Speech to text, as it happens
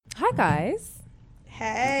Hi guys.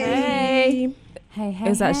 Hey. It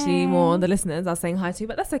was actually more the listeners I was saying hi to,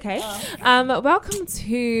 but that's okay. Welcome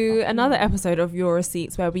to another episode of Your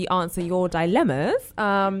Receipts, where we answer your dilemmas.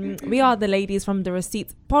 We are the ladies from the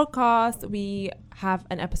Receipts podcast. We have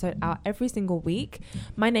an episode out every single week.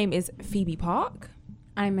 My name is Phoebe Park.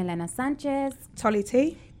 I'm Milena Sanchez. Tolly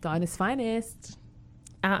T. Dinah's finest.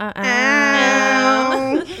 Why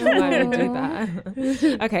would you do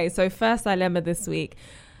that? Okay, so first dilemma this week.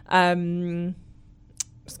 I'm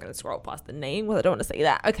just going to scroll past the name because I don't want to say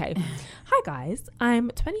that. Okay. Hi guys, I'm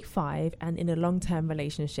 25 and in a long-term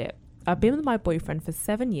relationship. I've been with my boyfriend for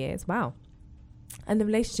 7 years. Wow. And the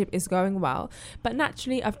relationship is going well, but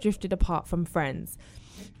naturally I've drifted apart from friends.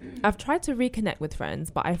 I've tried to reconnect with friends,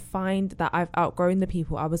 but I find that I've outgrown the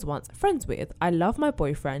people I was once friends with. I love my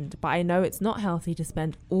boyfriend, but I know it's not healthy to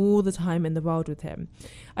spend all the time in the world with him.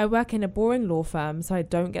 I work in a boring law firm, so I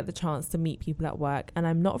don't get the chance to meet people at work, and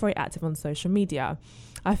I'm not very active on social media.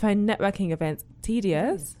 I find networking events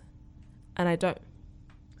tedious, and I don't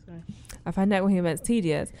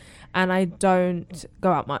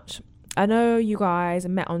go out much. I know you guys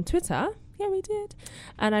met on Twitter. Yeah, we did.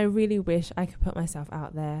 And I really wish I could put myself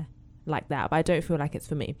out there like that, but I don't feel like it's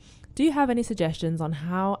for me. Do you have any suggestions on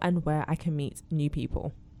how and where I can meet new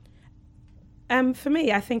people? For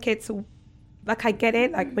me, I think it's like, I get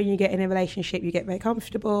it. Like, when you get in a relationship, you get very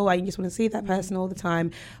comfortable and you just want to see that person all the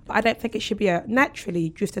time. But I don't think it should be a naturally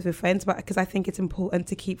drifted with friends, but because I think it's important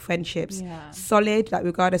to keep friendships solid, like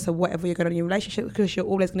regardless of whatever you're going on in your relationship, because you're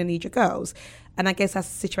always going to need your girls. And I guess that's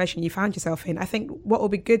the situation you found yourself in. I think what will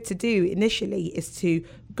be good to do initially is to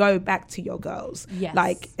go back to your girls. Yes.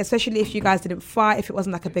 Like, especially if you guys didn't fight, if it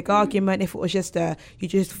wasn't like a big argument, if it was just you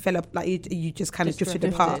just fell up, like you just kind of drifted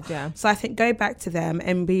apart. Yeah. So I think go back to them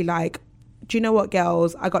and be like, do you know what,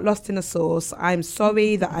 girls? I got lost in the sauce. I'm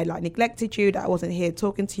sorry that I neglected you, that I wasn't here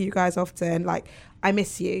talking to you guys often. Like, I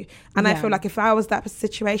miss you. And I feel like if I was that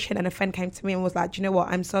situation and a friend came to me and was like, do you know what?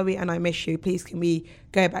 I'm sorry and I miss you. Please, can we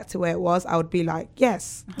go back to where it was? I would be like,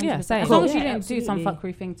 yes. 100%. Yeah, same. As long as you Yeah, didn't do some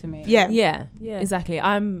absolutely. fuckery thing to me. Yeah, exactly.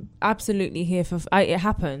 I'm absolutely here for it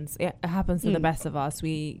happens to the best of us.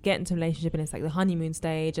 We get into a relationship and it's like the honeymoon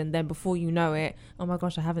stage, and then before you know it, oh my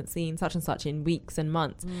gosh, I haven't seen such and such in weeks and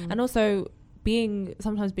months. And also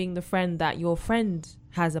sometimes being the friend that your friend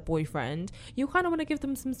has a boyfriend, you kind of want to give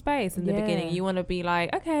them some space in the beginning. You want to be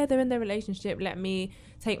like, okay, they're in their relationship, let me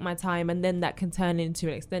take my time, and then that can turn into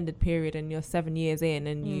an extended period and you're 7 years in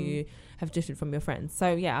and you have drifted from your friends.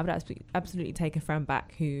 So yeah, I would absolutely take a friend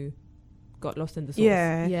back who got lost in the sauce.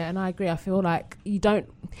 Yeah. Yeah, and I agree. I feel like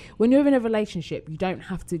when you're in a relationship, you don't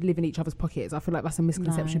have to live in each other's pockets. I feel like that's a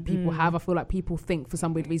misconception people have. I feel like people think for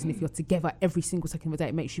some weird reason if you're together every single second of the day,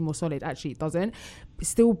 it makes you more solid. Actually, it doesn't.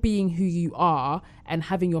 Still being who you are and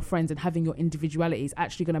having your friends and having your individuality is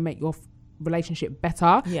actually going to make your relationship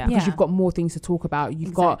better, because you've got more things to talk about.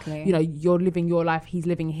 You've got, you're living your life, he's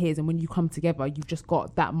living his, and when you come together, you've just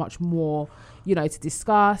got that much more, to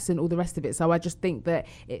discuss and all the rest of it. So I just think that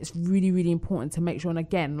it's really, really important to make sure, and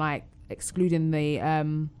again, like excluding the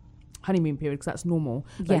honeymoon period, because that's normal.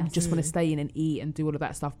 Like, you just want to stay in and eat and do all of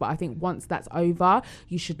that stuff. But I think once that's over,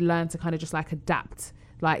 you should learn to kind of just like adapt,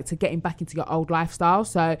 like to getting back into your old lifestyle.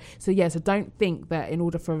 So don't think that in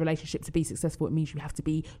order for a relationship to be successful, it means you have to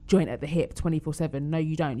be joint at the hip 24/7. No,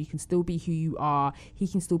 you don't. You can still be who you are. He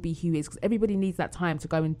can still be who he is, because everybody needs that time to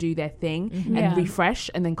go and do their thing and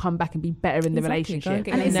refresh, and then come back and be better in the relationship.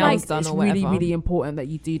 And it's nails done, it's or whatever. really, really important that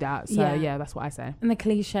you do that. So yeah, that's what I say. And the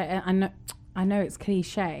cliche, I know it's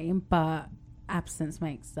cliche, but absence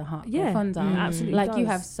makes the heart go fonder. Absolutely Like, you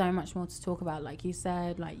does. have so much more to talk about. Like you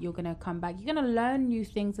said, like, you're gonna come back, you're gonna learn new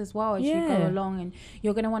things as well as you go along, and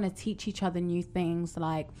you're gonna want to teach each other new things.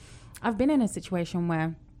 Like, I've been in a situation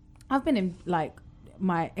where I've been in like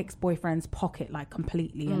my ex-boyfriend's pocket, like,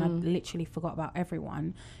 completely, and I literally forgot about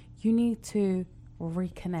everyone. You need to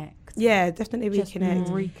reconnect. Yeah, definitely Just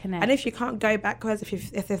reconnect. And if you can't go backwards,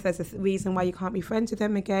 if there's a reason why you can't be friends with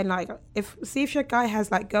them again, like, see if your guy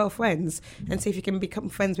has like girlfriends, and see if you can become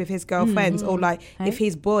friends with his girlfriends, or like if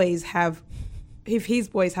his boys have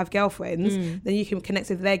girlfriends, then you can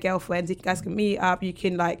connect with their girlfriends. You guys can meet up. You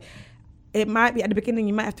can, like, it might be at the beginning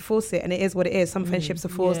you might have to force it, and it is what it is. Some friendships are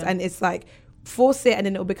forced, and it's like, force it and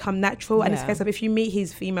then it'll become natural. And it's a case of, if you meet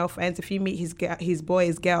his female friends, if you meet his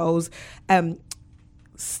boys, girls,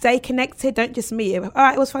 stay connected. Don't just meet. All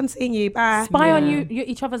right, it was fun seeing you. Bye. Spy on you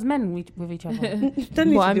each other's men with each other. Don't need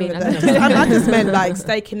to do that. I just meant, like,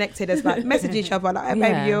 stay connected as, like, message each other, like, hey,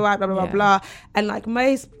 baby, you're right, blah blah blah blah. And like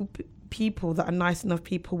most people that are nice enough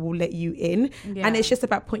people will let you in. And it's just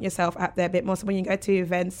about putting yourself out there a bit more. So when you go to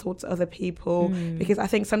events, talk to other people, because I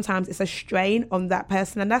think sometimes it's a strain on that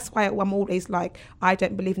person. And that's why I'm always like, I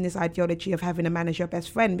don't believe in this ideology of having a man as your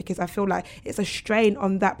best friend, because I feel like it's a strain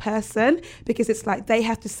on that person, because it's like they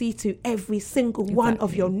have to see to every single one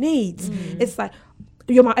of your needs. It's like,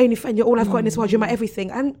 you're my only friend, you're all I've got in this world, you're my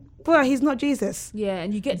everything. And well, he's not Jesus. Yeah,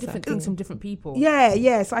 and you get different things from different people.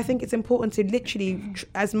 Yeah. So I think it's important to literally,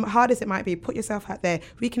 as hard as it might be, put yourself out there,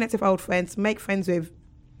 reconnect with old friends, make friends with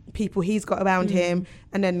people he's got around him,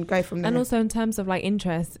 and then go from there. And also in terms of like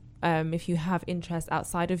interest, if you have interest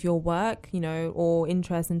outside of your work, you know, or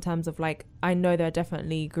interest in terms of like, I know there are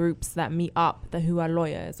definitely groups that meet up who are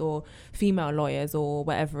lawyers or female lawyers or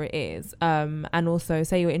whatever it is. And also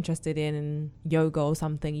say you're interested in yoga or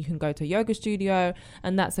something, you can go to a yoga studio,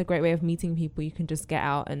 and that's a great way of meeting people. You can just get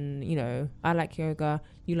out and, you know, I like yoga,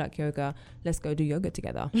 you like yoga, let's go do yoga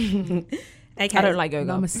together. Okay. I don't like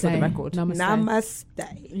yoga, Namaste. for the record. Namaste.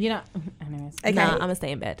 You know, anyways. Okay. Nah, I'm gonna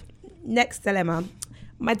stay in bed. Next dilemma.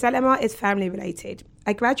 My dilemma is family related.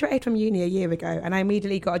 I graduated from uni a year ago and I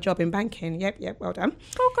immediately got a job in banking. Yep, well done.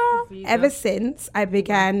 Okay. Ever since I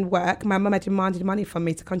began work, my mum had demanded money from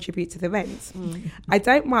me to contribute to the rent. I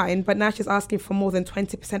don't mind, but now she's asking for more than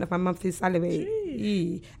 20% of my monthly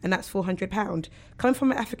salary. And that's £400. Coming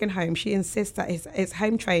from an African home, she insists that it's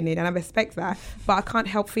home training, and I respect that, but I can't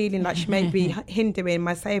help feeling like she may be hindering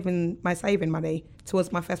my saving money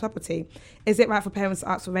towards my first property. Is it right for parents to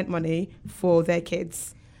ask for rent money for their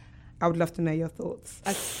kids? I would love to know your thoughts.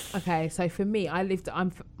 Okay, so for me, Oh!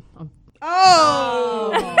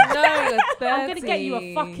 No, I'm going to get you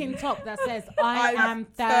a fucking top that says, I am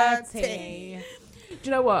 30. Do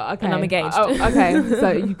you know what? Okay. And I'm engaged. Okay,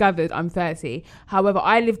 so you gathered I'm 30. However,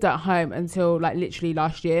 I lived at home until like literally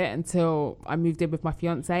last year, until I moved in with my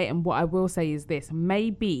fiance. And what I will say is this: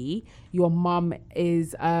 maybe your mum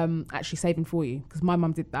is actually saving for you, because my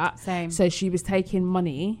mum did that. Same. So she was taking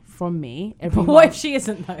money from me every What month. if she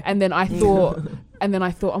isn't though? And then I thought,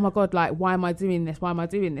 oh my God, like, why am I doing this? Why am I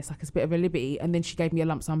doing this? Like, it's a bit of a liberty. And then she gave me a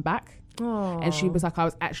lump sum back. Aww. And she was like, I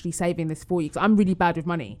was actually saving this for you, because I'm really bad with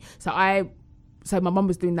money. So my mum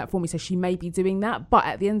was doing that for me, so she may be doing that. But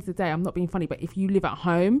at the end of the day, I'm not being funny, but if you live at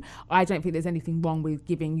home, I don't think there's anything wrong with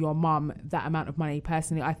giving your mum that amount of money.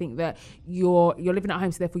 Personally, I think that you're living at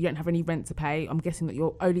home, so therefore you don't have any rent to pay. I'm guessing that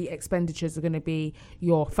your only expenditures are going to be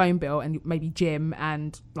your phone bill and maybe gym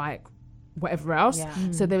and like whatever else.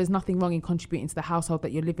 So there is nothing wrong in contributing to the household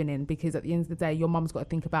that you're living in, because at the end of the day, your mum's got to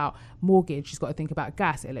think about mortgage, she's got to think about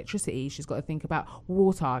gas, electricity, she's got to think about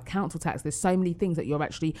water, council tax. There's so many things that you're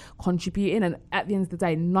actually contributing, and at the end of the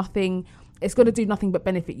day, it's going to do nothing but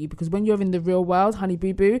benefit you, because when you're in the real world, honey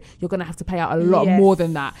boo boo, you're going to have to pay out a lot more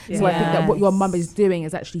than that. So I think that what your mum is doing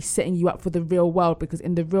is actually setting you up for the real world, because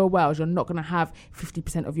in the real world, you're not going to have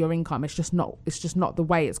 50% of your income. It's just not the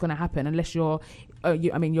way it's going to happen, unless you're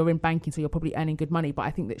in banking, so you're probably earning good money. But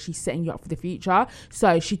I think that she's setting you up for the future.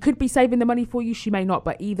 So she could be saving the money for you, she may not,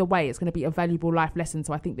 but either way, it's going to be a valuable life lesson.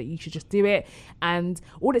 So I think that you should just do it, and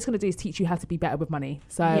all it's going to do is teach you how to be better with money.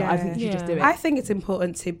 So I think you should just do it. I think it's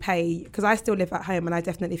important to pay, because I still live at home and I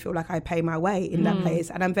definitely feel like I pay my way in that place,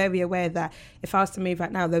 and I'm very aware that if I was to move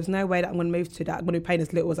right now, there's no way that I'm going to move to that I'm going to be paying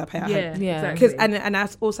as little as I pay at home. Exactly. And I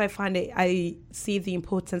also find I see the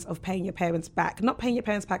importance of paying your parents back, not paying your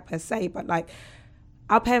parents back per se, but like,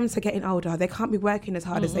 our parents are getting older. They can't be working as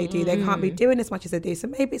hard as they do. They can't be doing as much as they do. So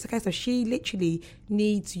maybe it's a case of she literally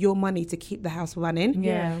needs your money to keep the house running.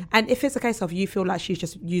 Yeah. And if it's a case of you feel like she's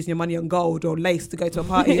just using your money on gold or lace to go to a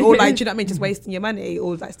party, or like, do you know what I mean, just wasting your money,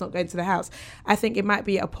 or like it's not going to the house, I think it might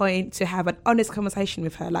be a point to have an honest conversation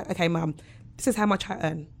with her. Like, okay, mum, this is how much I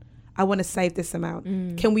earn. I want to save this amount.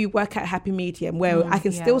 Can we work out a happy medium where I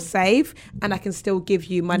can still save and I can still give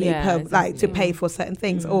you money to pay for certain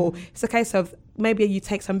things? Or it's a case of maybe you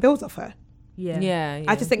take some bills off her.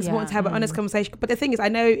 I just think it's important to have an honest conversation. But the thing is, I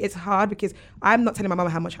know it's hard because I'm not telling my mum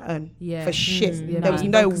how much I earn for shit. There was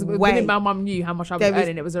no way. When my mum knew how much I was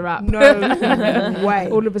earning, it was a wrap. No way.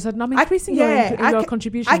 All of a sudden, I'm increasing your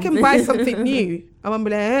contribution. I can buy something new. I'm gonna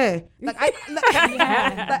be like, hey. Like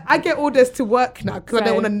I get orders to work now because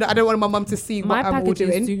I don't want my mum to see what I'm all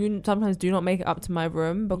doing. My sometimes do not make it up to my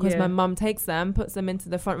room, because my mum takes them, puts them into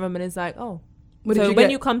the front room, and is like, oh. So when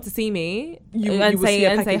you come to see me and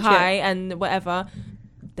say hi and whatever,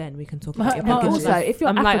 then we can talk about your packages. Also, if you're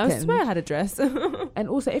I'm African, like, I swear I had a dress. And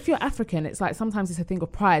also, if you're African, it's like sometimes it's a thing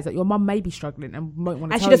of pride that your mum may be struggling and won't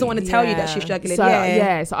want to. And she doesn't want to tell you that she's struggling.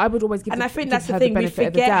 So I would always give. And I think that's the thing. We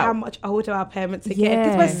forget how much older our parents are getting,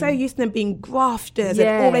 because we're so used to them being grafters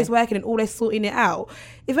and always working and always sorting it out.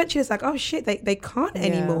 Eventually, it's like, oh shit, they can't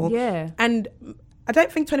anymore. Yeah. And I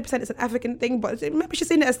don't think 20% is an African thing, but maybe she's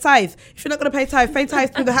seen it as tithe. If you're not going to pay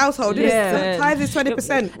tithe through the household. Yeah. Tithe is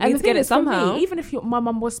 20%. And the get thing it is, for me, somehow. even if my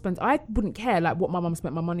mum was spent, I wouldn't care like what my mum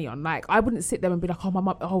spent my money on. Like I wouldn't sit there and be like, oh my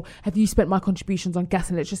mum, oh have you spent my contributions on gas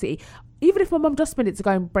and electricity? Even if my mum does spend it to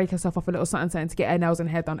go and break herself off a little something to get her nails and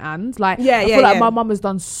hair done, and like I feel like my mum has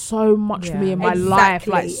done so much for me in my life,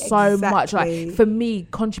 like so much. Like for me,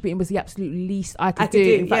 contributing was the absolute least I could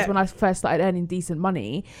do. In fact, when I first started earning decent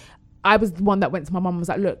money, I was the one that went to my mum and was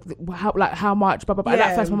like, look, how much, blah, blah, blah. And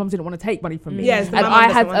at first my mum didn't want to take money from me. Yes, and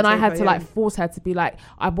I had to like force her to be like,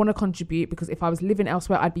 I want to contribute, because if I was living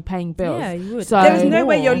elsewhere, I'd be paying bills. Yeah, you would. So there is no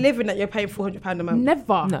way you're living that you're paying £400 a month.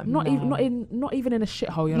 Never. No. Not even in a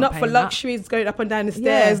shithole. You're not not for paying luxuries going up and down the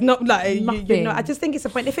stairs. Yeah. Not like Nothing. I just think it's a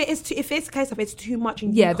point. If it's a case of it's too much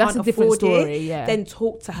and Yeah, you that's can't a different afford story. it, Yeah. then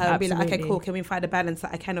talk to her and be like, okay, Absolutely. cool, can we find a balance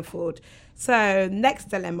that I can afford? So next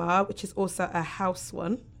dilemma, which is also a house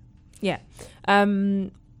one. Yeah.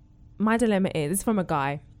 My dilemma is, this is from a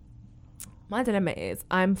guy. My dilemma is,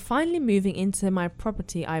 I'm finally moving into my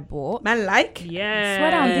property I bought. Man like. Yeah.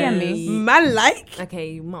 Swear down, DM me. Man like.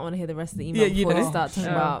 Okay, you might want to hear the rest of the email Yeah, you before know. we start talking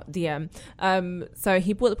about DM. So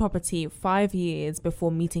he bought the property 5 years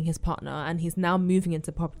before meeting his partner, and he's now moving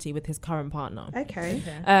into property with his current partner. Okay.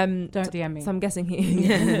 Don't DM me. So I'm guessing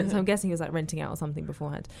he was like renting out or something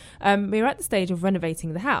beforehand. We're at the stage of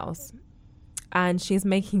renovating the house, and she's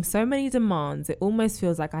making so many demands, it almost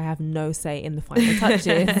feels like I have no say in the final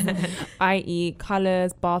touches, i.e.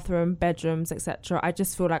 colours, bathroom, bedrooms, etc. I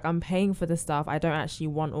just feel like I'm paying for the stuff I don't actually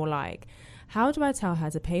want or like. How do I tell her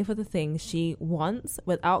to pay for the things she wants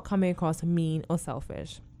without coming across mean or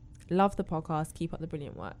selfish? Love the podcast. Keep up the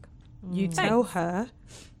brilliant work. You tell her,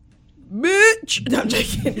 bitch. No, I'm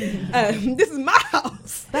joking. This is my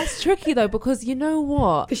house. That's tricky though, because you know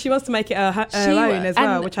what? Because she wants to make it her own as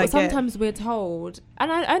well, which I get. Sometimes we're told,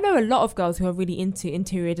 and I know a lot of girls who are really into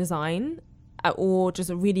interior design, or just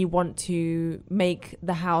really want to make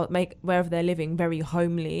the house, make wherever they're living very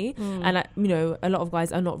homely. And a lot of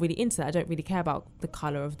guys are not really into that. I don't really care about the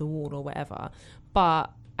color of the wall or whatever.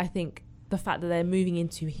 But I think the fact that they're moving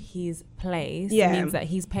into his place means that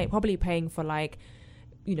he's probably paying for like,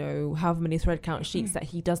 however many thread count sheets that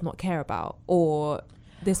he does not care about, or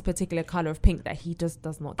this particular color of pink that he just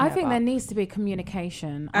does not care I think about. there needs to be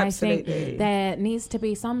communication. Absolutely. I think there needs to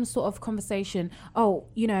be some sort of conversation. Oh,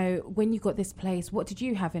 when you got this place, what did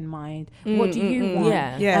you have in mind? What do you want?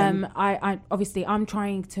 Yeah. I obviously I'm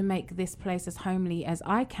trying to make this place as homely as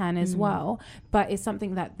I can as well, but it's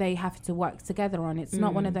something that they have to work together on. It's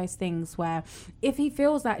not one of those things where if he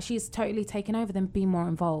feels that she's totally taken over, then be more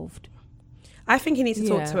involved. I think he needs to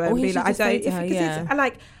talk to her Or and he be should like, just say to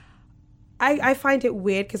her, I find it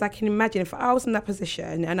weird because I can imagine if I was in that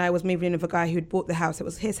position and I was moving in with a guy who'd bought the house, it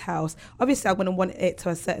was his house. Obviously, I wouldn't want it to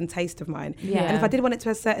a certain taste of mine. Yeah. And if I did want it to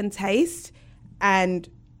a certain taste, and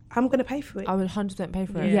I'm going to pay for it. I would 100% pay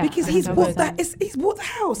for it. Yeah. Because he's bought that. He's bought the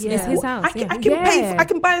house. It's his house. I can pay. I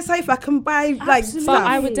can buy a sofa. I can buy like Absolutely. stuff. But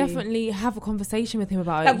I would definitely have a conversation with him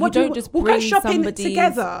about Like, it. what You do don't you- just we'll go bring shopping somebody's-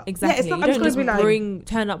 together. Exactly. Yeah, it's not- You I'm just don't just gonna be like-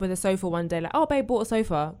 turn up with a sofa one day like, oh babe, bought a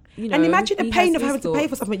sofa. and imagine the he pain has of having his to pay for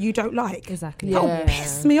thoughts. something you don't like. Exactly. That Yeah. would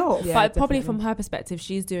piss me off. Yeah. But probably definitely. from her perspective,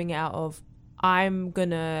 she's doing it out of, I'm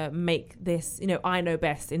gonna make this, I know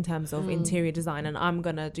best in terms of interior design, and I'm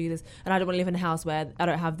gonna do this, and I don't want to live in a house where I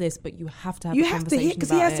don't have this, but you have to have You a have to, conversation because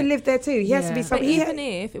he about has to it. live there too. He has to be Yeah. But something. even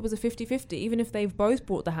if it was a 50-50, even if they've both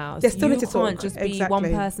bought the house, They still you need to can't talk. just be Exactly.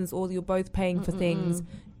 one person's, or you're both paying for things.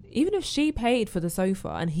 Even if she paid for the sofa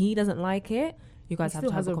and he doesn't like it, you guys He have still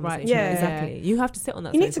to have has a a right conversation. to- Yeah. Exactly. You have to sit on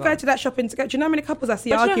that you sofa. need to go to that shopping to go. Do you know how many couples I see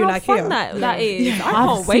But arguing you know how like fun here? that is? Yeah. I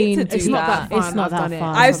can't wait to do it's not that. that fun. It's not I've that done it.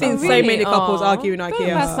 fun. I've It's seen not so Really? many couples Aw, arguing don't IKEA.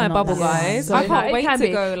 mess my Not bubble, that fun. guys. So I can't it wait can to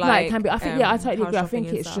be. go No, like. it can be. I think I totally house agree. I shopping think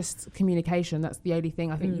and it's stuff. just communication. That's the only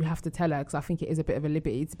thing. I think you have to tell her, because I think it is a bit of a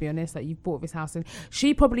liberty, to be honest. Like, you've bought this house, and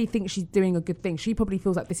she probably thinks she's doing a good thing. She probably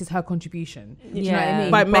feels like this is her contribution. Do you know what I Yeah.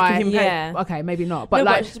 mean? By making him pay. Yeah. Okay, maybe not, but No,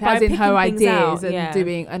 but like just by as in her picking things ideas out, and yeah.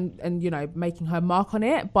 doing and making her mark on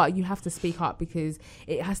it. But you have to speak up, because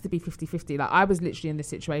it has to be 50-50. Like, I was literally in this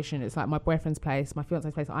situation. It's like my boyfriend's place, my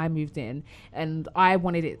fiance's place. I moved in, and I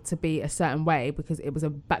wanted it to be a certain way because it was a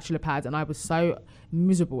bachelor pad, and I was so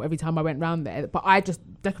miserable every time I went round there. But I just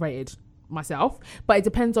decorated myself. But it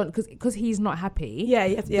depends on, because he's not happy. Yeah.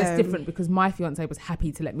 That's different, because my fiance was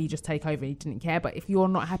happy to let me just take over. He didn't care. But if you're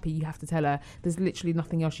not happy, you have to tell her. There's literally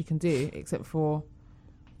nothing else you can do except for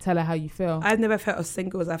tell her how you feel. I've never felt as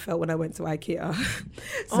single as I felt when I went to IKEA.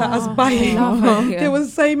 So I was buying. love IKEA. There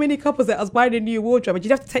was so many couples that I was buying a new wardrobe, and you'd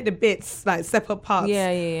have to take the bits like separate parts. Yeah.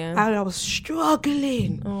 And I was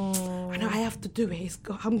struggling. I know I have to do it.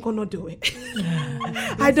 I'm gonna do it.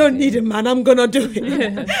 I don't need a man. I'm gonna do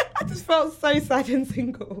it. I just felt so sad and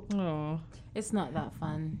single. Oh, It's not that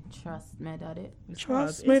fun. Trust me, daddy.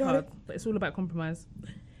 Trust it's me, hard, but it's all about compromise.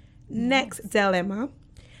 Next dilemma.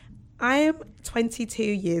 I am 22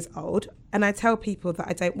 years old and I tell people that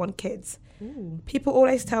I don't want kids. Ooh. People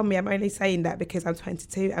always tell me I'm only saying that because I'm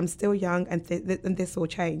 22, I'm still young and this will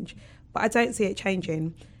change. But I don't see it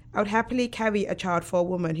changing. I would happily carry a child for a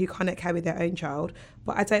woman who cannot carry their own child,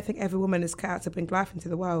 but I don't think every woman is cut out to bring life into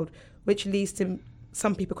the world, which leads to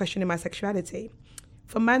some people questioning my sexuality.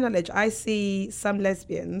 From my knowledge, I see some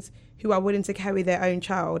lesbians who are willing to carry their own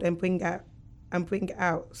child and bring it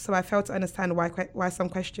out. So I fail to understand why some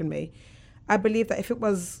question me. I believe that if it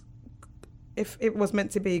was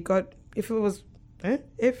meant to be God, if it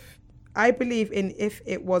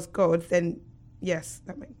was God, then yes,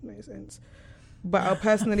 that makes no sense. But I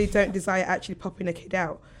personally don't desire actually popping a kid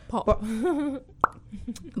out.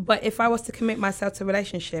 But if I was to commit myself to a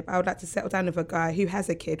relationship, I would like to settle down with a guy who has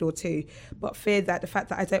a kid or two, but fear that the fact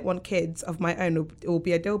that I don't want kids of my own will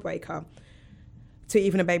be a deal breaker to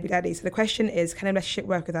even a baby daddy. So the question is, can a relationship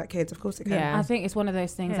work without kids? Of course it can. Yeah. I think it's one of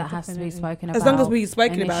those things that has to be spoken about. As long as we've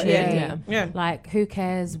spoken about it. initially. Yeah. Like, who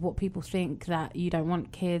cares what people think that you don't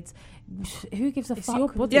want kids? Who gives a It's fuck? your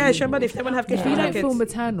body. Yeah, sure, but if they want to have kids, If they you want don't to have feel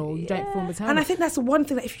kids. maternal, you don't feel maternal. And I think that's one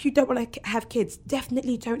thing that if you don't want to have kids,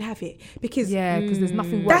 definitely don't have it. Because because there's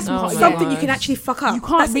nothing worse. that's Oh my something you gosh. can actually fuck up. You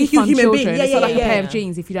can't that's refund children. Yeah, It's yeah, like yeah. a pair of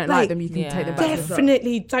jeans. If you don't Like, like them, you can yeah. take them back.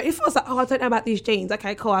 Definitely don't. If I was like, I don't know about these jeans.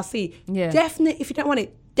 Okay, cool, I'll see. Yeah. Definitely, if you don't want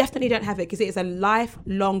it, definitely don't have it because it is a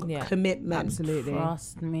lifelong commitment. Absolutely.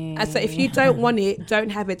 Trust me. And so if you don't want it, don't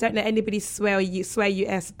have it. Don't let anybody swear you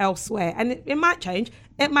elsewhere. And it might change.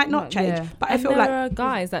 It might not change. Yeah. But I And feel there like are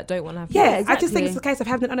guys that don't want to have kids. yeah, exactly. I just think it's a case of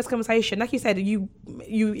having an honest conversation. Like you said, you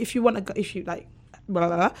if you want a if you like blah,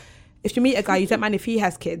 blah, blah, if you meet a guy, you don't mind if he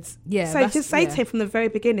has kids. Yeah, So that's- just say yeah. to him from the very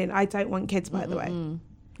beginning, I don't want kids, by the way.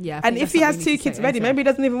 Yeah. I And think if that's he has something two you need to kids say ready, ASAP. maybe he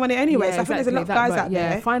doesn't even want it anyway. Yeah, so I think there's a lot of exactly. guys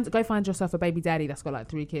out there. Go find yourself a baby daddy that's got like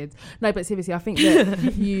 3 kids. No, but seriously, I think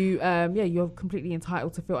that you're completely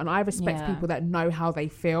entitled to feel, and I respect Yeah. people that know how they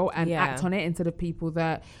feel and Yeah. act on it instead of people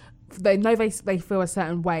that they know they feel a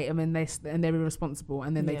certain way and then they're irresponsible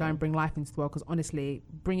and then they Yeah. don't bring life into the world. Because honestly,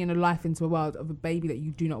 bringing a life into a world of a baby that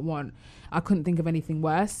you do not want, I couldn't think of anything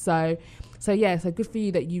worse. So good for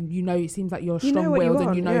you that you know. It seems like you're You know what you strong-willed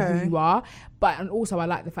and you want, know yeah. who you are. But and also I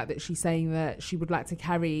like the fact that she's saying that she would like to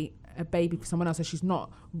carry a baby for someone else. So she's not,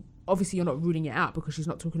 obviously you're not ruling it out because she's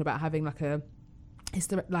not talking about having like a is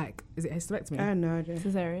it hysterectomy? I have no idea.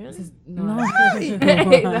 Cesarean. No. No.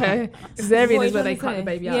 Cesarean What is where are they you cut the trying to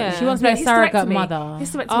baby say? out. Yeah. She wants to be a surrogate hysterectomy. mother.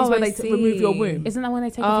 Hysterectomy Oh, is where I they remove your see. womb. Isn't that when they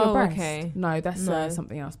take off your breast? okay. No, that's No.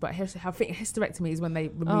 something else. But I think hysterectomy is when they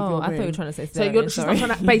remove Oh, your womb. I thought you were trying to say So cesarean, she's sorry. not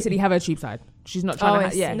trying to basically have her tube side. She's not trying Oh, to. I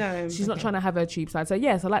see. No. She's not trying to have her tube side. So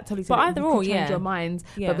yes, I like Tolly said. But you either could or, change yeah. your mind.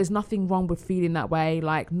 Yeah. But there's nothing wrong with feeling that way.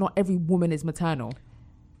 Like not every woman is maternal.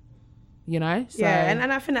 You know. So, Yeah,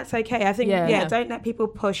 and I think that's okay. I think Yeah. don't let people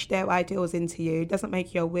push their ideals into you. It doesn't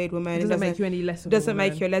make you a weird woman. it doesn't make you any less. Of doesn't a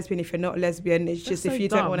make woman. you a lesbian if you're not a lesbian. It's just so if you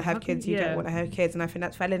don't dumb. want to have How can- kids, you yeah. don't want to have kids, and I think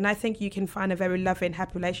that's valid. And I think you can find a very loving,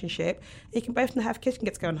 happy relationship. You can both not have kids. You can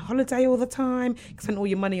get to go on holiday all the time. You can spend all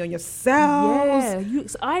your money on yourselves.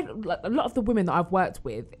 Yeah, like, a lot of the women that I've worked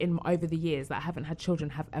with over the years that haven't had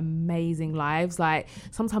children have amazing lives. Like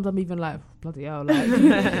sometimes I'm even like, bloody hell,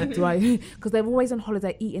 like do I? Because they're always on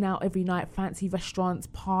holiday, eating out every night, fancy restaurants,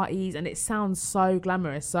 parties, and it sounds so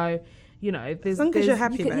glamorous. So you know, As long as you're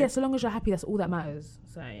happy, babe. yeah. So long as you're happy, that's all that matters.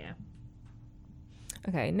 So yeah.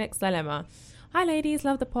 Okay, next dilemma. Hi ladies,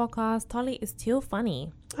 love the podcast. Tolly is too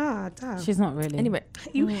funny. Ah, damn. She's not really. Anyway,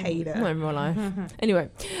 You hate not her. in real life. Anyway,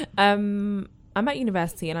 I'm at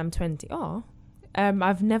university and I'm 20.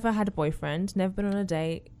 I've never had a boyfriend, never been on a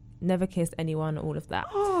date, never kissed anyone, all of that.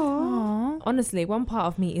 Honestly, one part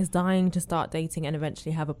of me is dying to start dating and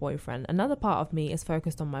eventually have a boyfriend. Another part of me is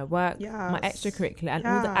focused on my work, my Yes. extracurricular, and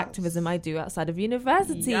all the Yes. activism I do outside of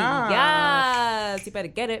university. Yes. Yes, you better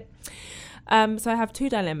get it. So I have 2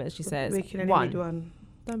 dilemmas, she says. We can only One, read one.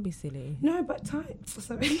 don't be silly. No, but types.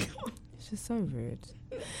 It's just so rude.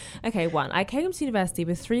 Okay, 1. I came to university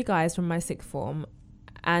with 3 guys from my sixth form,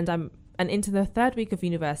 and into the 3rd week of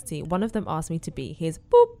university, one of them asked me to be his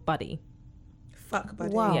buddy. Fuck,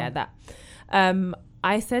 buddy. Wow. Yeah, that.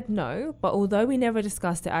 I said no, but although we never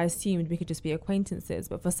discussed it, I assumed we could just be acquaintances.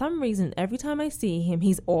 But for some reason, every time I see him,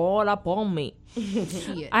 he's all up on me.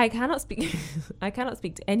 I cannot speak. I cannot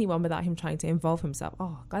speak to anyone without him trying to involve himself.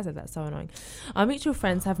 Oh, guys, that's so annoying. Our mutual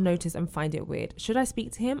friends have noticed and find it weird. Should I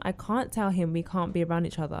speak to him? I can't tell him we can't be around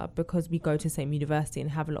each other because we go to the same university and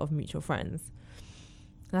have a lot of mutual friends.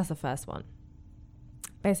 That's the first one.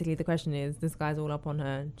 Basically, the question is, this guy's all up on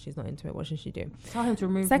her. She's not into it. What should she do? Tell him to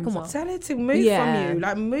remove Second himself. one. Tell her to move from you.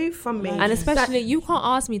 Like, move from me. And especially, you can't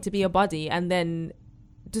ask me to be your buddy and then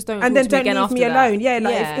just don't. And then don't leave leave me alone. Yeah,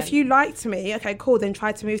 like Yeah. If you liked me, okay, cool. Then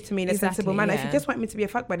try to move to me in a sensible Exactly, manner. If yeah. you just want me to be a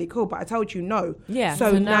fuck buddy, cool. But I told you no. Yeah.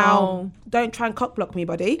 So now don't try and cock block me,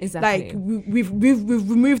 buddy. Exactly. Like we've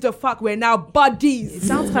removed the fuck. We're now buddies. It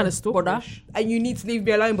sounds kind of stalkerish. And you need to leave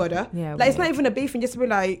me alone, brother. Yeah, like it's weird. not even a beef, and just to be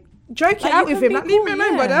like, joke it Like, out you with can him. be Like, leave me cool,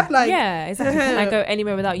 alone, yeah. brother. Like, yeah, exactly. Can I go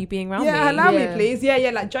anywhere without you being around me? yeah, allow me, Yeah. please. Yeah,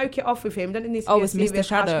 like joke it off with him. Don't need to be a it's serious Mr. harsh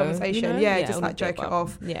Shadow. conversation. You know? Yeah, just all like the joke it above.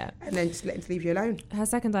 off, Yeah. and then just let him to leave you alone. Her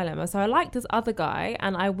second dilemma. So I liked this other guy,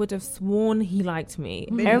 and I would have sworn he liked me.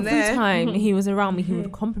 Been Every there. time he was around me, he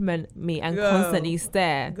would compliment me and Girl. constantly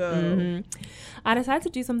stare. Girl. Mhm. I decided to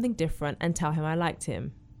do something different and tell him I liked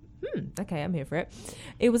him. Okay, I'm here for it.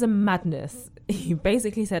 It was a madness. He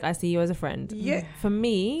basically said, I see you as a friend. Yeah. For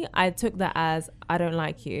me, I took that as, I don't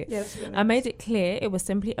like you. Yes. I made it clear it was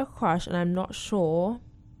simply a crush, and I'm not sure.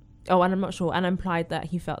 And implied that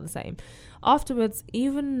he felt the same. Afterwards,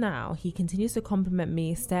 even now, he continues to compliment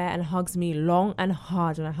me, stare, and hugs me long and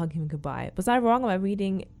hard when I hug him goodbye. Was I wrong? Am I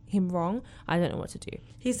reading him wrong? I don't know what to do.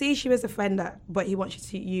 He sees you as a friend, but he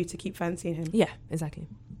wants you to keep fancying him. Yeah, exactly.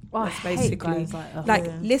 Oh, That's I hate basically guys like, ugh. like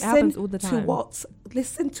Yeah. It listen happens all the to time.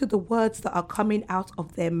 listen to the words that are coming out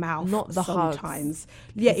of their mouth. Not the hugs. sometimes.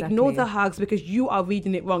 Yeah, ignore Exactly. the hugs because you are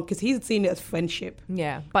reading it wrong because he's seen it as friendship.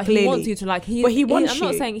 Yeah, but Clearly. he wants you to like. But he wants I'm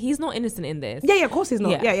not you. saying he's not innocent in this. Yeah, of course he's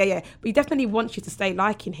not. Yeah. Yeah. But he definitely wants you to stay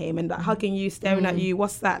liking him and like hugging you, staring at you.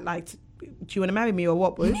 What's that like? Do you want to marry me or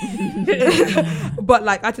what, boo? But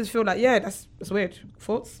like, I just feel like, yeah, that's weird.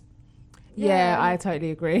 Thoughts? Yeah, I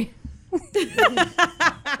totally agree.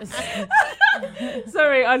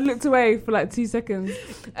 Sorry, I looked away for like 2 seconds.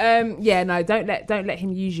 Yeah, no, don't let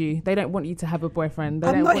him use you. They don't want you to have a boyfriend. They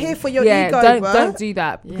I'm don't not want- here for your yeah, ego, don't bruh. don't do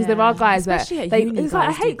that because there are guys Especially that at they. uni, It's like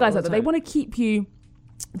I guys do hate guys all like the that. They time. want to keep you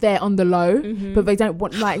there on the low, but they don't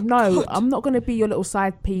want like no. I'm not going to be your little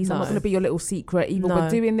side piece. I'm not No. going to be your little secret. Either No. we're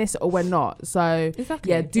doing this or we're not. So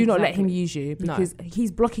Exactly. yeah, do not let him Exactly. use you No. because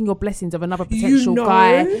he's blocking your blessings of another potential know?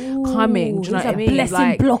 guy coming. Do you know He's what I a mean? blessing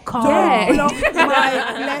Like, blocker. Yeah. Block my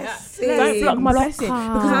blessing. Don't block my blessing.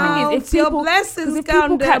 Because the thing is, if your people, blessings because if people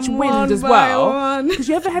come catch them wind one as by well, one. because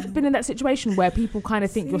you ever have been in that situation where people kind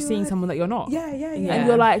of think you're seeing someone that you're not, Yeah. Yeah. and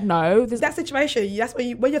you're like, no, there's That situation, that's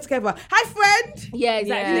when you're together. Hi, friend. yeah,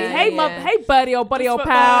 exactly. Yeah, Hey, yeah. hey, buddy or buddy or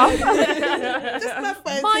pal. Just my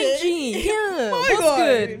friend. My here. G, yeah, My what's God,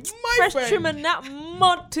 good? my Fresh friend. trim and that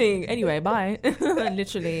mud ting. Anyway, bye.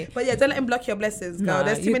 Literally. But yeah, don't let him block your blessings, girl. No,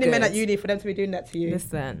 There's too you're many men good. at uni for them to be doing that to you.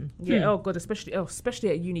 Listen. Yeah. Oh god, especially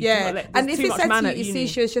at uni. Yeah, and if too it's much said man to at you, you uni.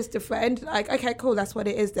 see she was just a friend, like, okay, cool, that's what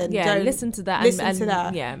it is then. Yeah, Don't listen to that. listen and, to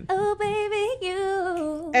that. Yeah. Oh, baby,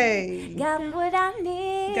 you Hey, got what I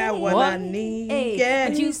need. got what What? I need. Hey, Yeah.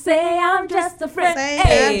 but you say I'm just a friend. Say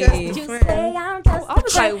Hey, I'm just a but you friend. say I'm just I was a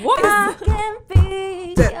friend. like, what is I can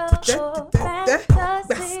be your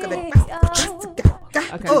fantasy.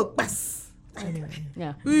 Okay. Oh, bas. Anyway.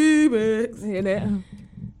 Yeah. Remix. You know?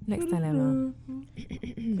 Next dilemma.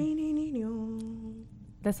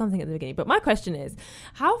 There's something at the beginning. But my question is,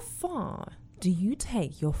 how far do you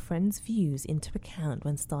take your friend's views into account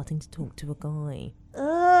when starting to talk to a guy?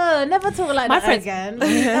 Never talk like My that friends- again.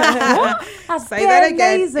 What? Say that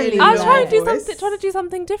again. Nasally. I was trying to do Voice.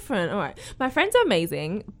 something different. All right. My friends are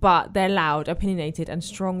amazing, but they're loud, opinionated, and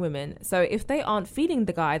strong women. So if they aren't feeling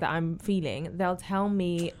the guy that I'm feeling, they'll tell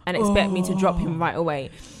me and expect me to drop him right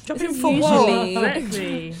away. Drop This him is for usually- what?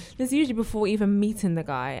 Exactly. This is usually before even meeting the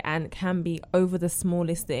guy and can be over the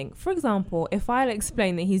smallest thing. For example, if I'll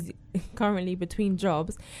explain that he's currently between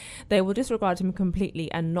jobs, they will disregard him completely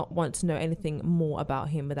and not want to know anything more about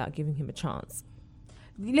him without giving him a chance.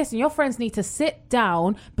 Listen, your friends need to sit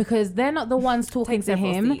down because they're not the ones talking Take to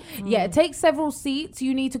several him. seats. Yeah, take several seats.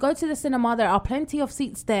 You need to go to the cinema. There are plenty of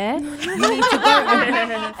seats there. You need to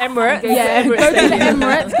go. Emirates. Yeah, go to the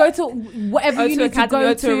Emirates. Go to whatever you O2 need to go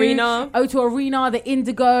Academy, O2 Arena. O2 Arena, the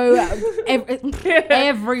Indigo,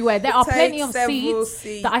 everywhere. There are Take plenty of several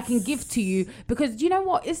seats that I can give to you because you know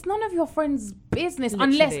what? It's none of your friends' business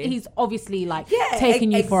unless Literally. he's obviously like Yeah,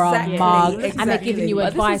 taking you for a exactly, mug and they're exactly. giving you But this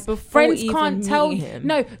is advice. before Friends even can't tell meeting you. him.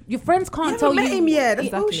 No, your friends can't You tell haven't you. met him yet. That's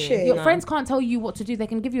Exactly. bullshit. Your No. friends can't tell you what to do. They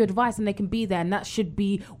can give you advice and they can be there, and that should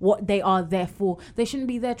be what they are there for. They shouldn't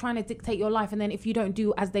be there trying to dictate your life, and then if you don't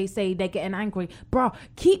do as they say, they're getting angry. Bro,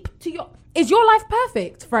 keep to your Is your life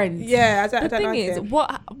perfect, friend? Yeah, I The don't thing like is, it.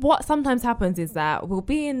 what sometimes happens is that we'll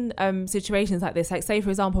be in situations like this. Like, say for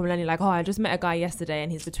example, Melanie, like, oh, I just met a guy yesterday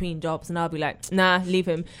and he's between jobs, and I'll be like, nah, leave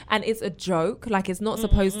him. And it's a joke. Like, it's not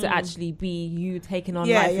supposed to actually be you taking on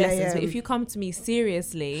life lessons. But if you come to me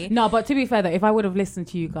seriously, No, but to be fair though, if I would have listened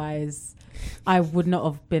to you guys, I would not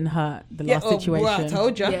have been hurt the last situation. Well, I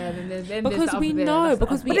told you. Yeah, then because we know,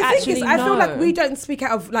 because we But the actually thing is, know. I feel like we don't speak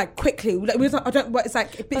out of like quickly. Like, I don't. It's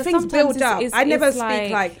like But things sometimes build it's- up. it's- I never it's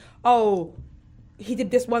speak like, oh, he did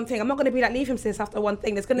this one thing. I'm not going to be like, leave him sis after one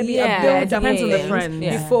thing. There's going to be Yeah, a build it up depends of on the things friend.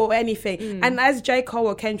 Yeah. before anything. And as J. Cole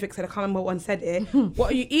or Kendrick said, I can't remember what one said it.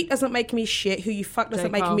 What you eat doesn't make me shit. Who you fuck doesn't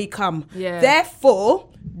J. make Cole. me come. Yeah. Therefore,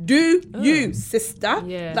 do you, sister?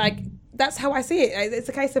 Yeah. Like, that's how I see it. It's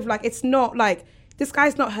a case of like, it's not like, this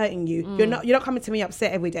guy's not hurting you. You're not coming to me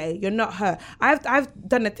upset every day. You're not hurt. I've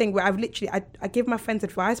done a thing where I've literally I give my friends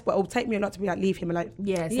advice, but it'll take me a lot to be like, leave him alone.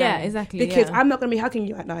 Yeah, yeah, same. exactly. Because yeah. I'm not gonna be hugging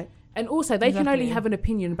you at night. And also, they can only Exactly. have an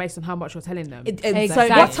opinion based on how much you're telling them. So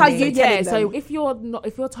Exactly. what are you telling Yeah, them? so if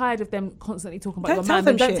you're tired of them constantly talking about Don't your tell man,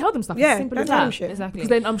 them then don't shit. tell them stuff. Yeah, It's simple don't as tell them that. shit. Exactly. Because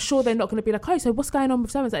then I'm sure they're not going to be like, oh, so what's going on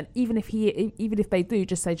with so and so? And even if they do,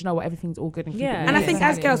 just say, do you know what, everything's all good and keep Yeah. it And I moving. think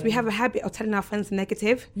as exactly. girls, we have a habit of telling our friends the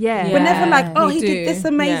negative. Yeah. Yeah. We're never like, oh, we he do. did this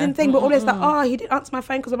amazing Yeah. thing, but always like, oh, he didn't answer my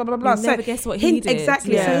phone because blah, blah, blah, blah. You'll never guess what he in- did.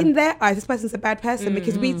 Exactly. Yeah. So in their eyes, this person's a bad person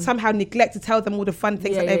because we somehow neglect to tell them all the fun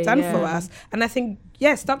things Yeah, that they've done yeah. for us. And I think,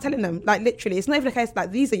 stop telling them. Like, literally, it's not even a case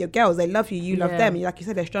like, these are your girls. They love you. You love Yeah. them. Like you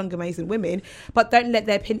said, they're strong, amazing women. But don't let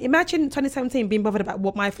their opinion. Imagine 2017 being bothered about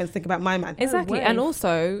what my friends think about my man. Exactly. way. And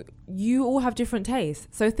also, you all have different tastes.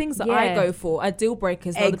 So things that I Yeah. go for are deal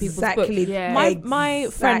breakers for other people's books. Exactly. Yeah. My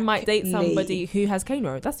friend might date Exactly. somebody who has cane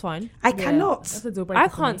road. That's fine. I Yeah. cannot. That's a deal breaker I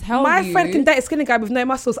for can't me. tell My you. friend can date a skinny guy with no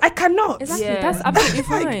muscles. I cannot. Exactly. Yeah. That's absolutely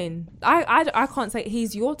fine. I can't say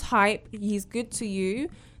he's your type. He's good to you.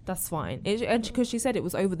 That's fine. And because she said it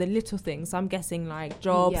was over the little things, so I'm guessing like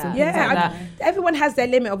jobs Yeah. and things like that. Everyone has their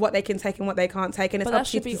limit of what they can take and what they can't take, and it's But that up to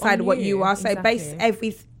you should to be decide on what you. you are. So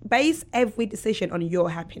Exactly. base every decision on your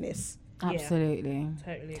happiness. Absolutely.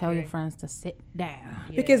 Totally Tell your agree. friends to sit down.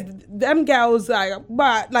 Because them girls,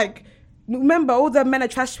 like, remember all the men are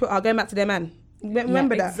trash are going back to their man.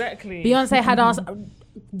 Remember that. Exactly. Beyonce had us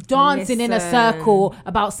dancing in a Listen. circle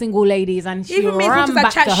about single ladies, and she Even me, as ran much as I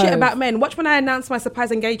back chat to shit her. about men, watch when I announce my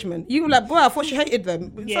surprise engagement. You were like, bro, I thought she hated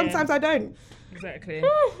them. Yeah. Sometimes I don't. Exactly.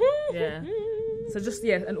 Yeah. So just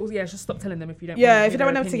and also just stop telling them if you don't. Yeah, want if you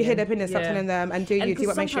don't want them to hear their opinion, stop telling them and do And you do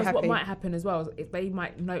what makes you sometimes happy. what might happen as well is if they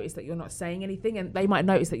might notice that you're not saying anything, and they might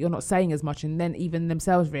notice that you're not saying as much, and then even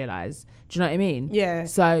themselves realize. Do you know what I mean? Yeah.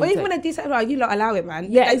 So. Or even when they do something, you lot allow it,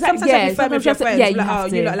 man. Yeah, Like, exactly. Sometimes Yeah, you firm with your friends. yeah, like, you have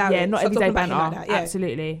to. you lot allow Yeah, it. not Stop everyday talking about banter. him like that, yeah.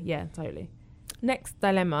 Absolutely. Yeah, totally. Next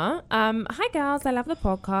dilemma. Hi girls, I love the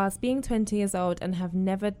podcast. Being 20 years old and have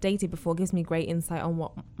never dated before gives me great insight on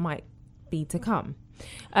what might be to come.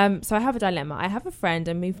 So I have a dilemma. I have a friend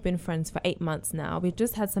and we've been friends for 8 months now. We've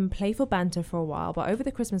just had some playful banter for a while, but over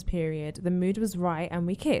the Christmas period, the mood was right and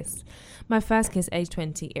we kissed. My first kiss, age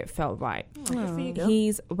 20, it felt right.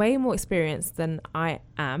 He's way more experienced than I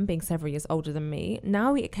am, being several years older than me.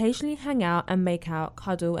 Now we occasionally hang out and make out,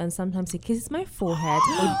 cuddle, and sometimes he kisses my forehead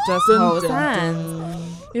or just holds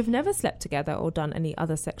hands. We've never slept together or done any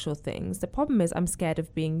other sexual things. The problem is I'm scared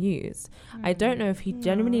of being used. I don't know if he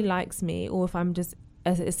genuinely likes me or if I'm just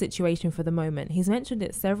a situation for the moment. He's mentioned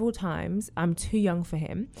it several times. I'm too young for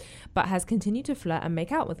him, but has continued to flirt and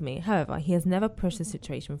make out with me. However, he has never pushed the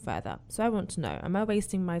situation further. So I want to know, am I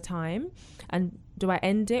wasting my time? And do I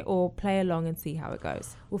end it or play along and see how it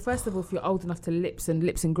goes? Well, first of all, if you're old enough to lips and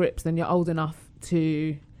grips, then you're old enough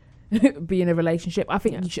to be in a relationship. I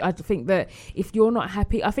think I think that if you're not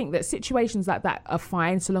happy, I think that situations like that are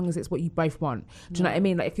fine so long as it's what you both want. Do you know what I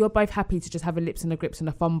mean? Like if you're both happy to just have a lips and a grips and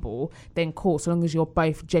a fumble, then cool, so long as you're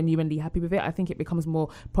both genuinely happy with it. I think it becomes more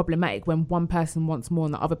problematic when one person wants more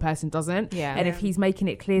and the other person doesn't. Yeah. And if he's making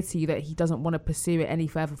it clear to you that he doesn't want to pursue it any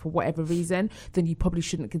further for whatever reason, then you probably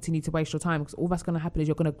shouldn't continue to waste your time, because all that's going to happen is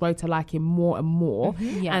you're going to grow to like him more and more,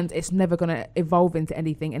 Yeah. and it's never going to evolve into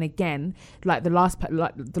anything. And again, like the last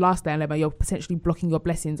dilemma, you're potentially blocking your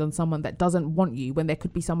blessings on someone that doesn't want you, when there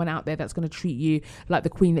could be someone out there that's going to treat you like the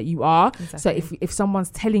queen that you are. So if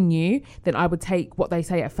someone's telling you, then I would take what they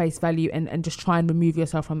say at face value and just try and remove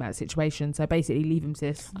yourself from that situation. So basically leave him,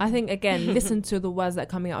 sis. I think, again, listen to the words that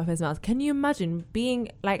are coming out of his mouth. Can you imagine being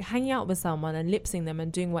like hanging out with someone and lipsing them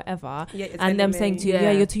and doing whatever, and them saying to you, Yeah.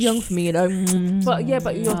 yeah, you're too young for me, you know? But you're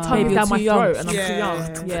No. tongue Baby, down my you're too young. throat and I'm Yeah. too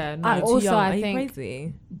young. Yeah, no. I You're too also, young. I Are you think-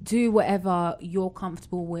 crazy? Do whatever you're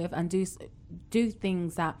comfortable with and do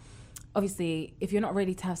things that obviously, if you're not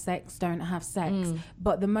ready to have sex, don't have sex.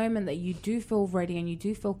 But the moment that you do feel ready and you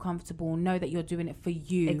do feel comfortable, know that you're doing it for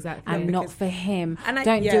you and not for him. And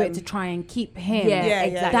don't do it to try and keep him.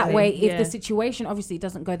 Exactly. That way, if the situation obviously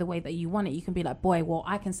doesn't go the way that you want it, you can be like, boy, well,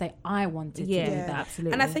 I can say I wanted to do that.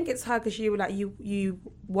 Absolutely. And I think it's hard because you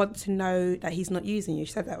want to know that he's not using you.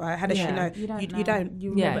 She said that, right? How does she know? You don't.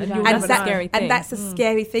 And that's the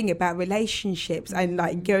scary thing about relationships and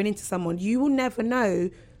like going into someone. You will never know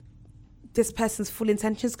this person's full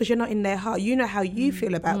intentions because you're not in their heart. You know how you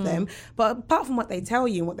feel about them, but apart from what they tell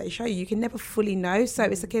you and what they show you, you can never fully know. So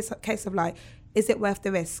it's a case of like, is it worth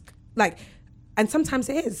the risk? Like, and sometimes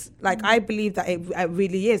it is. Like, I believe that it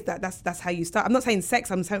really is. That's how you start. I'm not saying sex.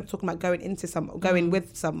 I'm talking about going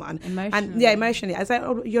with someone. Emotionally. And emotionally. I say,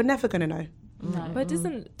 you're never gonna know. No. But it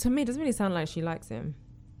doesn't really sound like she likes him.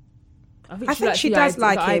 I think she does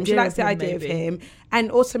like him. She likes the idea of him.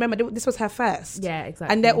 And also remember, this was her first. Yeah,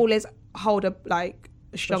 exactly. And they always hold a like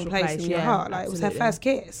a strong place in your heart. Like, it was her first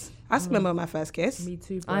kiss. I still remember my first kiss. Me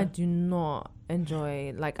too, bro. I do not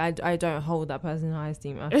enjoy, like, I don't hold that person in high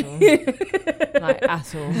esteem at all. Like,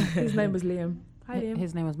 at all. His name was Liam. Hi, Liam.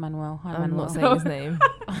 His name was Manuel. Hi, I'm Manuel. not saying his name.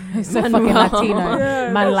 He's so fucking Latino.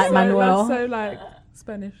 Man like Manuel. So like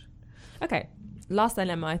Spanish. Okay, last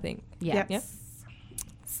dilemma, I think. Yeah. Yep.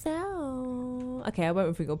 So, okay, I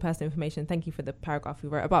won't reveal personal information. Thank you for the paragraph we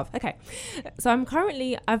wrote above. Okay, so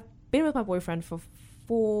I've been with my boyfriend for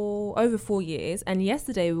over 4 years, and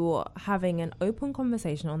yesterday we were having an open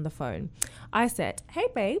conversation on the phone. I said, hey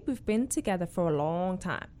babe, we've been together for a long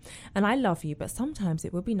time and I love you, but sometimes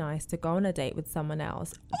it would be nice to go on a date with someone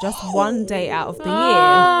else, just one day out of the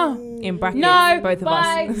year, in brackets, both of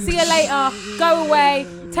us. See you later, go away,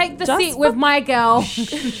 take the seat with my girl.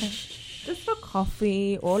 Just for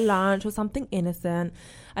coffee or lunch or something innocent.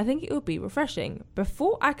 I think it would be refreshing.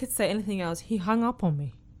 Before I could say anything else, he hung up on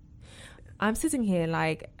me. I'm sitting here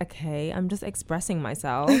like, okay, I'm just expressing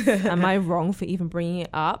myself. Am I wrong for even bringing it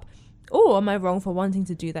up? Or am I wrong for wanting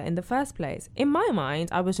to do that in the first place? In my mind,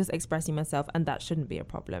 I was just expressing myself and that shouldn't be a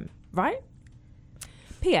problem, right?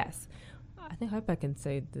 P.S. I hope I can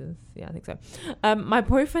say this. Yeah, I think so. My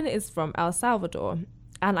boyfriend is from El Salvador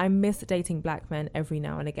and I miss dating black men every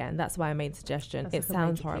now and again. That's why I made a suggestion. It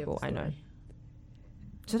sounds horrible, I know.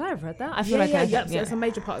 Should I have read that? I feel it's a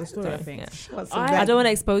major part of the story, I think. Yeah. I don't want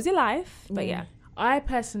to expose your life, but yeah. I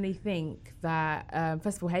personally think that,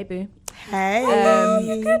 first of all, hey boo. Hey.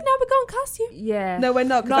 You're good. Now we're going to cuss you. Yeah. No, we're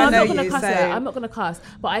not. No, I'm not going to cuss her. I'm not going to cuss.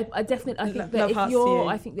 But I definitely, I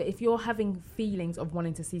think that if you're having feelings of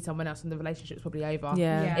wanting to see someone else, and the relationship's probably over.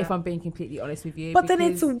 Yeah. If I'm being completely honest with you. But then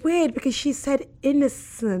it's weird because she said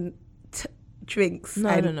innocent drinks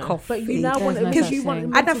and coffee. But you now want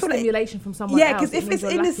stimulation from someone else. Yeah, because if it's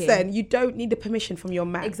innocent, you don't need the permission from your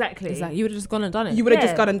man. Exactly. You would have just gone and done it. You would have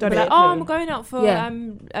just gone and done it. Like, I'm going out for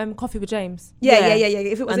coffee with James. Yeah.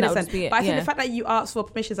 If it was innocent. But I think the fact that you asked for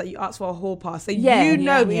permission is that you asked for a hall pass. So you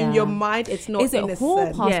know in your mind it's not innocent. Is it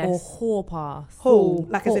hall pass or hall pass? Hall.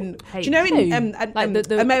 Like as in, do you know in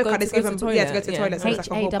America they give them to go to the toilet. So it's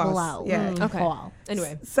like a hall pass. Yeah. Okay.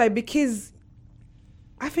 Anyway. So because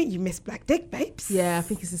I think you miss black dick, babes. Yeah, I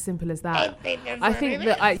think it's as simple as that. I think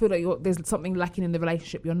that I feel like there's something lacking in the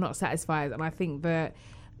relationship. You're not satisfied, and I think that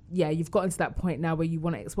you've gotten to that point now where you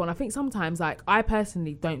want to explore. And I think sometimes, like, I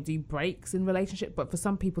personally don't do breaks in relationship, but for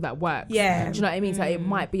some people that works. Yeah. Do you know what I mean? So it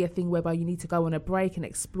might be a thing whereby you need to go on a break and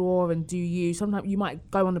explore and do you. Sometimes you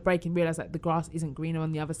might go on the break and realize that the grass isn't greener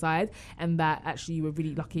on the other side, and that actually you were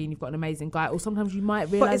really lucky and you've got an amazing guy. Or sometimes you might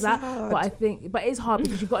realize that. Hard. But it's hard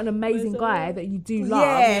because you've got an amazing guy that you do love.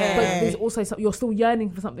 Yeah. But there's also you're still yearning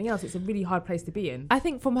for something else. It's a really hard place to be in. I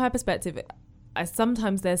think from her perspective,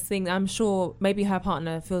 sometimes there's things, I'm sure maybe her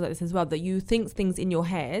partner feels like this as well, that you think things in your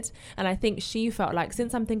head, and I think she felt like,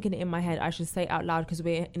 since I'm thinking it in my head, I should say it out loud because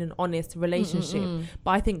we're in an honest relationship.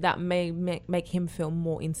 But I think that may make him feel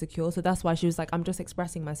more insecure, so that's why she was like, I'm just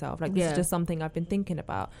expressing myself, like this is just something I've been thinking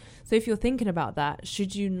about. So if you're thinking about that,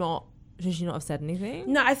 should she not have said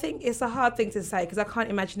anything? No, I think it's a hard thing to say because I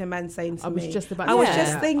can't imagine a man saying to me. I was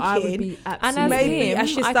just thinking. I would be maybe I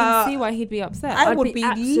can see why he'd be upset. I'd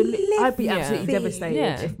be absolutely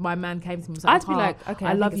devastated if my man came to me and was like, I'd be like, okay,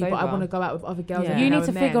 I love you, but I want to go out with other girls. You need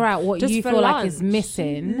to figure out what you feel like is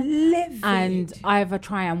missing, and either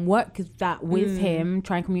try and work that with him,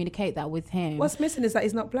 try and communicate that with him. What's missing is that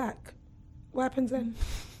he's not black. What happens then?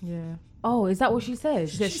 Yeah. Oh, is that what she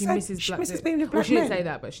said? She said she misses black misses being with black she men. didn't say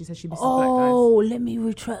that, but she said she misses black guys. Oh, let me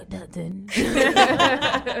retract that then.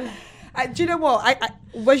 Do you know what?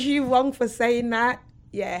 Was you wrong for saying that?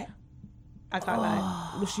 Yeah. I can't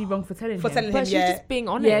lie. Was she wrong for telling him? For telling him, But she's just being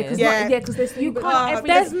honest. Yeah, because there's You you can't,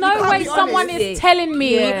 there's no way someone is telling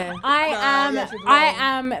me Yeah. I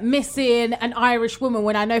am missing an Irish woman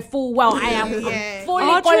when I know full well I am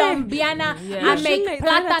fully Colombiana. Yeah. I You make shouldn't say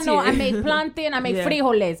that to plátano, I you. make plantain, I make Yeah.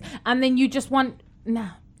 frijoles, and then you just want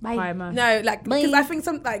bye. Hi, man. No, like, because I think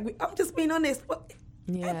I'm just being honest.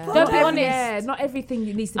 Yeah. Don't be honest. Yeah, not everything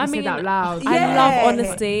needs to be I said mean, out loud. I Yeah. love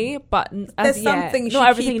honesty, but There's some things not you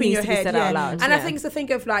everything keep in needs your to be head, said yeah. out loud. And I think it's a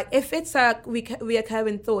thing of like, if it's a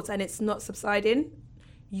reoccurring thoughts and it's not subsiding,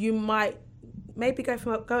 you might maybe go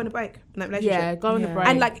on a break in that relationship. Yeah, go on the Yeah. break.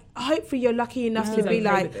 And like, hopefully you're lucky enough to be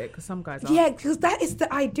like, because some guys are. yeah, because that is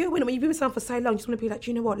the ideal when you've been with someone for so long, you just want to be like,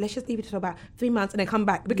 do you know what? Let's just leave it for about 3 months and then come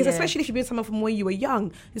back. Because Yeah. especially if you've been with someone from when you were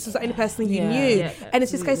young, this was the only person you Yeah. knew, Yeah, and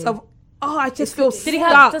it's just a case of, I just feel Does he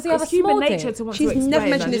stuck. have a It's human small nature dick? to want She's to explain. never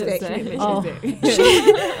mentioned I his dick. shouldn't say. Oh. Mentioned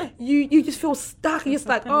it. You just feel stuck. And you're just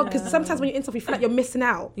like, because sometimes when you're in stuff, you feel like you're missing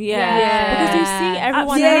out. Yeah. Because you see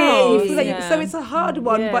everyone Yeah, else. you feel like Yeah. so it's a hard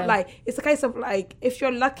one, Yeah. but like it's a case of like if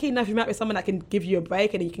you're lucky enough, you might be someone that can give you a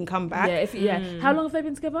break and then you can come back. How long have they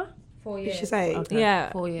been together? 4 You years. should say Okay.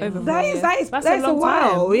 Yeah. 4 years. Over 4 that years. is that is That's that's a a long while, time.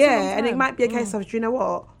 That's a long yeah, and it time. might be a case of, do you know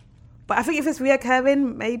what? But I think if it's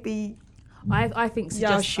reoccurring, maybe I think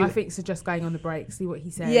suggest shoot. I think suggest going on the break, see what he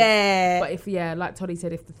says. yeah, But if like Toddy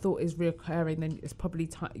said, if the thought is reoccurring, then it's probably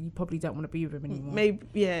you probably don't want to be with him anymore. maybe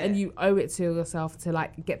yeah, And you owe it to yourself to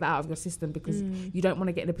like get that out of your system, because you don't want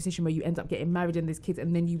to get in a position where you end up getting married and there's kids,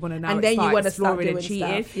 and then you want to now And then you start wanna start exploring and doing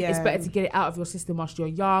cheating. stuff, yeah. It's better to get it out of your system whilst you're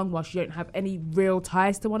young, whilst you don't have any real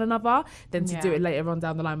ties to one another, than to do Yeah. it later on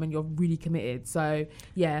down the line when you're really committed. So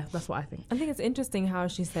yeah, that's what I think. I think it's interesting how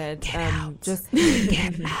she said, just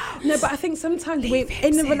no, but I think sometimes we're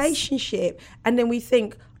in a relationship and then we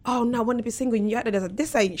think, oh no, I want to be single, and you act like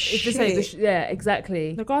this ain't shit. Yeah,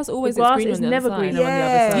 exactly. the grass always The grass is green is on the never other side. greener on the other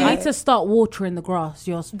Yeah. side. You need to start watering the grass.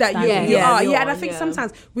 You're That you, standing you on. are, you're yeah. And I on, think yeah.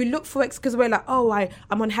 sometimes we look for it because we're like,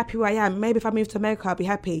 I'm unhappy where I am. Maybe if I move to America, I'll be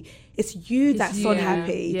happy. It's you that's you.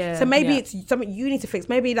 unhappy. Yeah. So maybe Yeah. it's something you need to fix.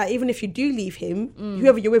 Maybe like even if you do leave him,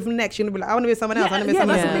 whoever you're with next, you're gonna be like, I want to be with someone else. I want to be with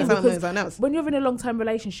someone that's else. the thing, Someone with because someone else. when you're in a long-term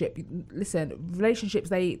relationship, listen, relationships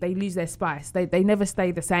they lose their spice. They never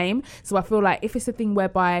stay the same. So I feel like if it's a thing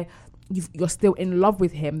whereby you're still in love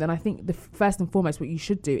with him, then I think the first and foremost what you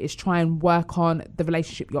should do is try and work on the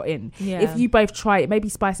relationship you're in. Yeah. If you both try it, maybe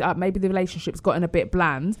spice it up, maybe the relationship's gotten a bit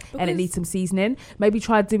bland and it needs some seasoning, maybe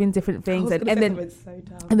try doing different things, and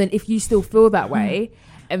then if you still feel that way,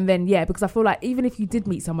 and then because I feel like even if you did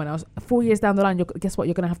meet someone else 4 years down the line, guess what,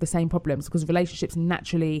 you're going to have the same problems, because relationships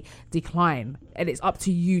naturally decline and it's up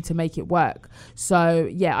to you to make it work. So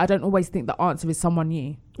I don't always think the answer is someone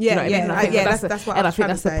new. Yeah, You know what I mean? And I think that's what and I I was think trying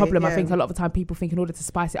that's to the say, problem. I yeah. think a lot of the time people think in order to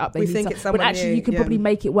spice it up, they We need think to, it's but someone actually new, you can yeah. probably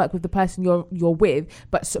make it work with the person you're with,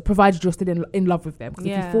 but provided you're still in love with them. Because if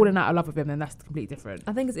Yeah. you've fallen out of love with them, then that's completely different.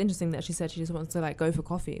 I think it's interesting that she said she just wants to like go for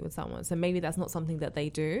coffee with someone. So maybe that's not something that they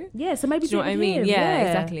do. Yeah, so maybe Do you know what I do it mean? with him, Yeah,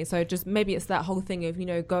 exactly. So just maybe it's that whole thing of,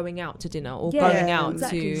 going out to dinner or Yeah, going out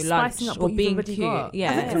exactly. to lunch Spicing up or what you've being already cute. got.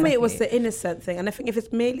 Yeah, I think for me it was exactly. the innocent thing, and I think if it's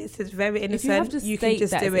very If you have innocent, to you can state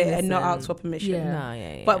just that do it's it and not innocent. ask for permission. Yeah. No,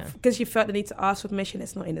 yeah. But because you felt the need to ask for permission,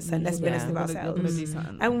 it's not innocent. Let's be honest with Yeah. ourselves. You're gonna do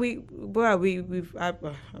something. And I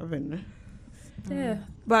don't know. Yeah.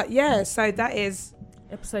 But so that is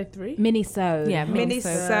Episode 3. Mini-sode. Yeah,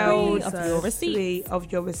 mini-sode of your receipts. 3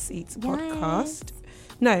 of your receipts podcast.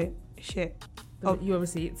 No, shit. Your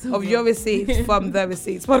receipts. Of your receipts from the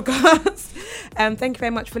Receipts podcast. Thank you very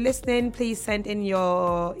much for listening. Please send in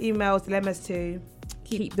your emails, dilemmas to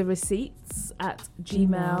Keep the receipts at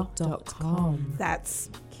gmail.com. that's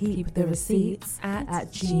Keep the receipts at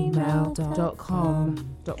gmail.com.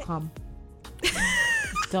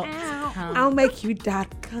 I'll make you .com.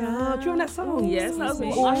 Do you remember that song? Yes, that was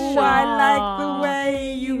me. Oh, I like the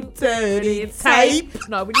way you dirty tape.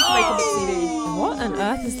 No, we need to make a CD. What on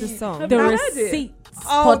earth is this song? The you heard it? Receipts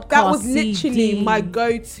Oh, podcast that was literally CD. my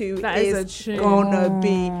go-to. That is a It's tune. gonna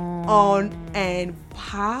be on and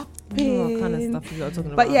popping. What kind of stuff you're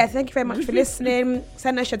talking about? But thank you very much for listening.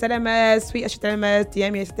 Send us your dilemmas, tweet us your dilemmas,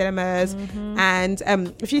 DM us your dilemmas. And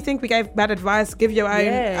if you think we gave bad advice, give your own.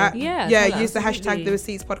 Yeah. Use the hashtag absolutely. The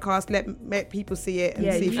Receipts Podcast. Let people see it and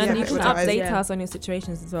see if you And have you it can with ours. update Yeah. us on your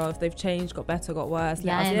situations as well. If they've changed, got better, got worse,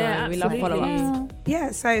 let us know. Yeah, We love absolutely. follow-ups.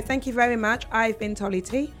 Yeah, so thank you very much. I've been Tolly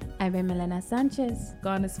T. I've been Milena Sanchez.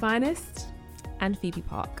 Ghana's finest. And Phoebe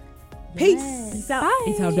Park. Peace. Peace out.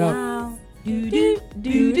 Peace out, dog. Wow. Yeah.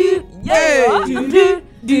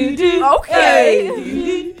 Okay.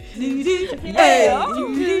 Yeah.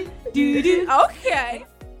 Okay.